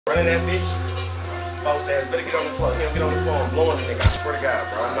running that bitch. Folks ass better get on the floor. He don't get on the floor, I'm blowing the nigga. I swear to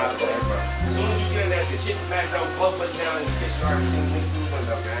God, bro. I'm not playing, bro. As soon as you get in that bitch, hit the back door, both of down in the kitchen, already seen me through the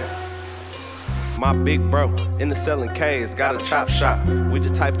window, man. My big bro in the selling K's, got a chop shop. We the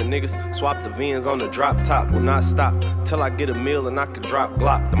type of niggas swap the VNs on the drop top. Will not stop till I get a meal and I can drop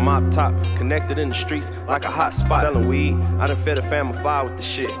Glock. The mop top connected in the streets like a hot spot. Selling weed, I done fed a fam of 5 with the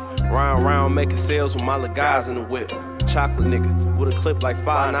shit. Round making sales with my little guys in the whip. Chocolate nigga with a clip like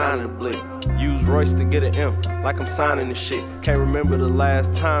 5'9" in the blick. Use Royce to get an M like I'm signing the shit. Can't remember the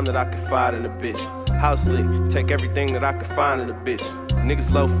last time that I could fight in a bitch. House lit, take everything that I could find in a bitch.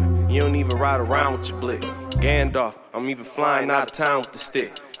 Niggas loafing, you don't even ride around with your blick. Gandalf, I'm even flying out of town with the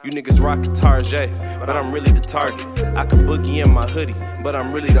stick. You niggas rockin' Tarjay, but I'm really the target. I could boogie in my hoodie, but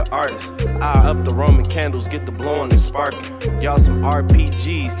I'm really the artist. I up the Roman candles, get the blowing and sparking. Y'all some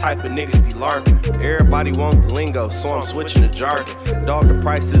RPGs, type of niggas be larping. Everybody want the lingo, so I'm switching the jargon. Dog, the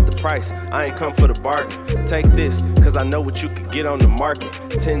price is the price, I ain't come for the bargain. Take this, cause I know what you could get on the market.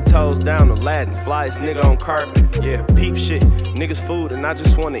 10 toes down Aladdin, flyest nigga on carpet. Yeah, peep shit, niggas food and I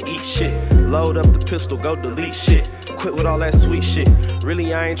just wanna eat shit. Load up the pistol, go delete shit. Quit with all that sweet shit.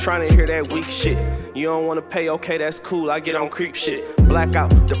 Really, I ain't trying to hear that weak shit. You don't wanna pay, okay, that's cool, I get on creep shit. Blackout,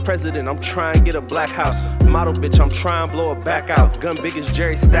 the president, I'm trying to get a black house. Model bitch, I'm trying to blow it back out. Gun big as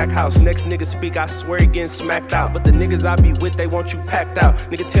Jerry Stackhouse. Next nigga speak, I swear he getting smacked out. But the niggas I be with, they want you packed out.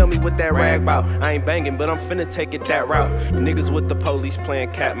 Nigga, tell me what that rag bout. I ain't banging, but I'm finna take it that route. Niggas with the police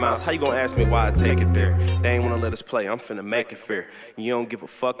playing cat mouse. How you gonna ask me why I take it there? They ain't wanna let us play, I'm finna make it fair. You don't give a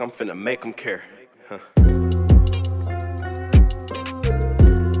fuck, I'm finna make them care. Huh.